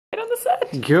on the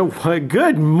set.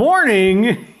 Good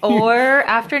morning. Or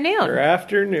afternoon. Or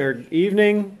afternoon, or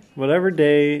evening, whatever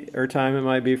day or time it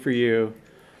might be for you.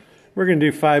 We're going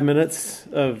to do 5 minutes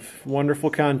of wonderful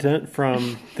content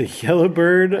from the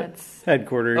Yellowbird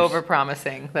headquarters.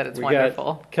 Overpromising that it's We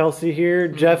wonderful. got Kelsey here.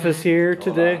 Jeff is here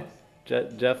today.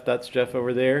 Jeff, that's Jeff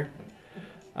over there.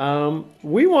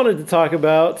 We wanted to talk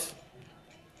about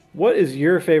what is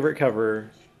your favorite cover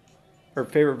or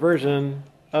favorite version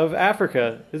of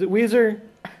Africa? Is it Weezer?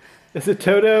 Is it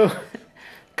Toto?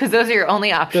 Because those are your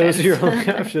only options. Those are your only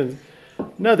options.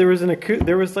 No, there was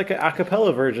like an a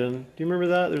cappella version. Do you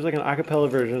remember that? There's like an a cappella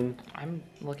version. I'm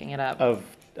looking it up.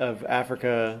 Of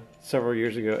Africa several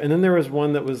years ago. And then there was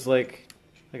one that was like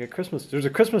a Christmas. There's a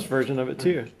Christmas version of it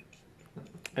too.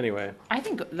 Anyway. I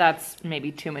think that's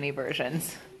maybe too many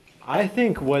versions. I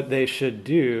think what they should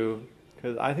do,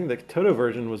 because I think the Toto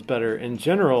version was better in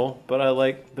general, but I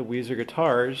like the Weezer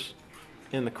guitars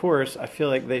in the chorus. I feel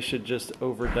like they should just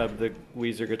overdub the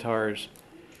Weezer guitars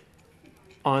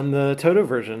on the Toto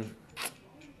version.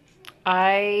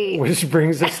 Which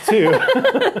brings us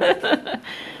to...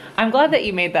 I'm glad that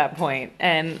you made that point,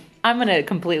 and I'm going to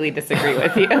completely disagree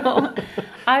with you.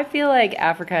 I feel like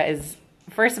Africa is,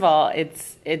 first of all,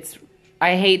 it's.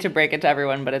 I hate to break it to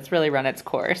everyone, but it's really run its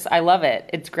course. I love it.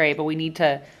 It's great, but we need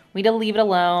to leave it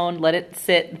alone, let it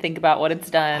sit and think about what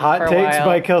it's done Hot for a while. takes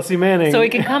by Kelsey Manning. So we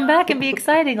can come back and be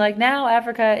exciting. Like now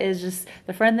Africa is just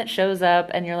the friend that shows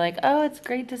up and you're like, oh, it's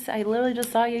great to see. I literally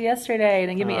just saw you yesterday and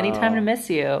didn't give me any time to miss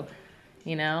you.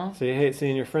 You know? So you hate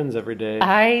seeing your friends every day.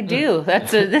 I do.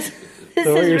 This is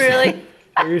really...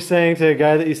 What you're saying to a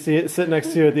guy that you sit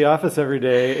next to you at the office every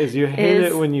day is you hate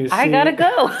it when you see... I gotta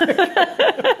go.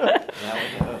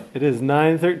 It is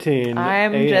 9:13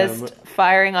 I'm a.m. just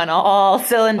firing on all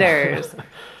cylinders.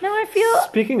 No, I feel...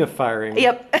 Speaking of firing...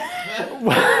 Yep.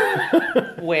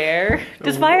 Where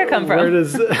does fire come from? Where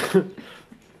does...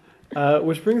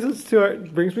 which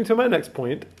brings me to my next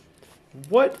point.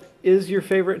 What is your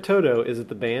favorite Toto? Is it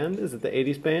the band? Is it the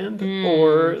 80s band?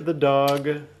 Or the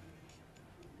dog?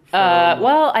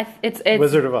 It's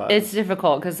Wizard of Oz. It's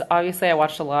difficult because obviously I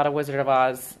watched a lot of Wizard of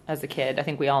Oz as a kid. I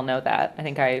think we all know that. I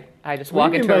think I just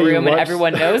walk into a room and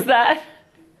everyone knows that.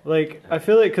 Like, I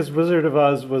feel like because Wizard of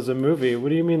Oz was a movie. What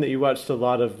do you mean that you watched a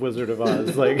lot of Wizard of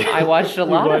Oz? Like I watched a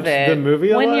lot of it. The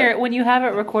movie when you have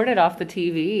it recorded off the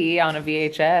TV on a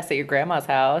VHS at your grandma's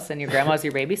house and your grandma's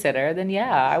your babysitter, then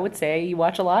yeah, I would say you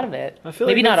watch a lot of it. I feel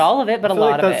maybe not all of it, but a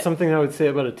lot of it. That's something I would say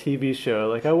about a TV show.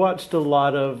 Like I watched a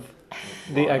lot of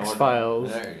the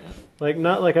X-Files. Like,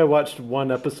 not like I watched one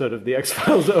episode of the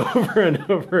X-Files over and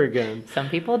over again. Some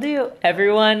people do.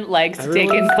 Everyone likes to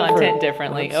take in content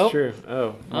differently. That's true.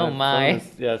 Oh my.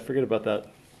 Yeah, forget about that.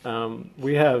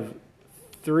 We have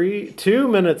 2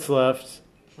 minutes left.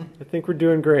 I think we're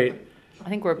doing great. I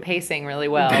think we're pacing really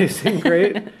well. Pacing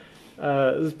great. This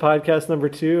is podcast number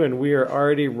 2, and we are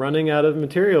already running out of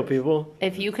material, people.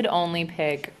 If you could only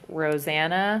pick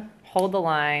Rosanna, Hold the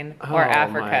Line, or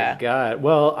Africa. Oh my God.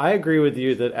 Well, I agree with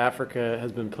you that Africa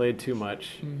has been played too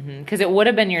much. Because it would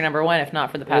have been your number 1 if not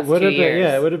for the past 2 years.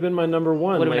 Yeah, it would have been my number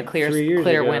 1. Would have been a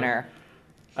clear winner.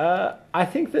 I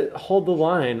think that Hold the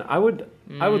Line, I would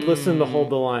listen to Hold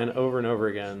the Line over and over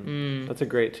again. That's a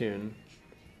great tune.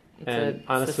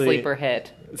 Honestly, it's a sleeper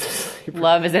hit.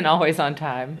 Love isn't always on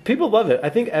time. People love it. I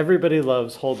think everybody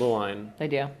loves Hold the Line. They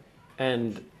do.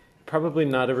 And probably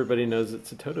not everybody knows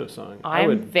it's a Toto song.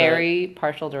 I'm very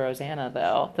partial to Rosanna,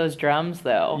 though. Those drums,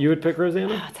 though. You would pick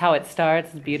Rosanna? That's how it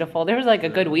starts. It's beautiful. There was like a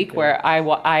good week where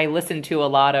I listened to a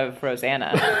lot of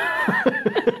Rosanna.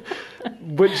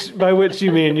 By which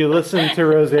you mean you listen to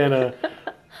Rosanna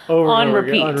over on and over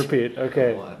repeat. Again. On repeat.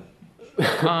 Okay.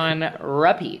 On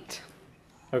repeat.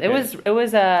 Okay.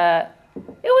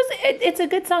 It's a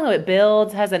good song. It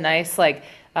builds, has a nice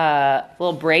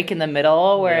little break in the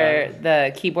middle where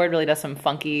the keyboard really does some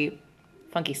funky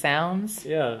sounds.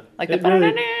 Yeah. Like we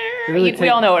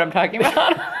all know what I'm talking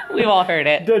about. We've all heard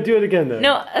it. Do it again, though.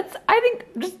 No, I think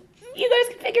just you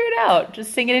guys can figure it out.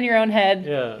 Just sing it in your own head.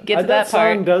 Yeah. Get to that part.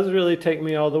 That song does really take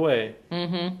me all the way.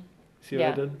 Mm-hmm. See what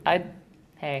I did?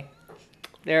 Hey,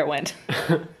 there it went.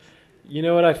 You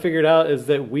know what I figured out is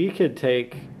that we could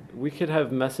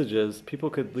have messages. People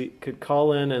could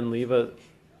call in and leave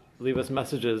us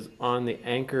messages on the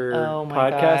Anchor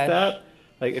podcast app.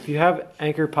 Like if you have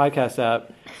Anchor podcast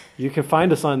app, you can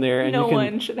find us on there, and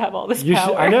one should have all this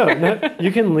power. I know.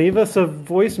 You can leave us a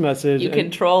voice message. You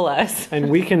can troll us, and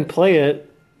we can play it.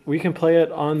 We can play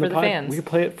it on the fans. We can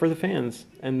play it for the fans,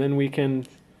 and then we can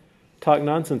talk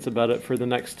nonsense about it for the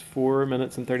next 4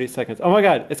 minutes and 30 seconds. Oh my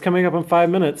God, it's coming up in 5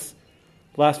 minutes.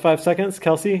 Last 5 seconds,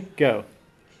 Kelsey, go.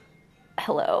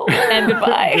 hello and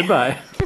goodbye. Goodbye.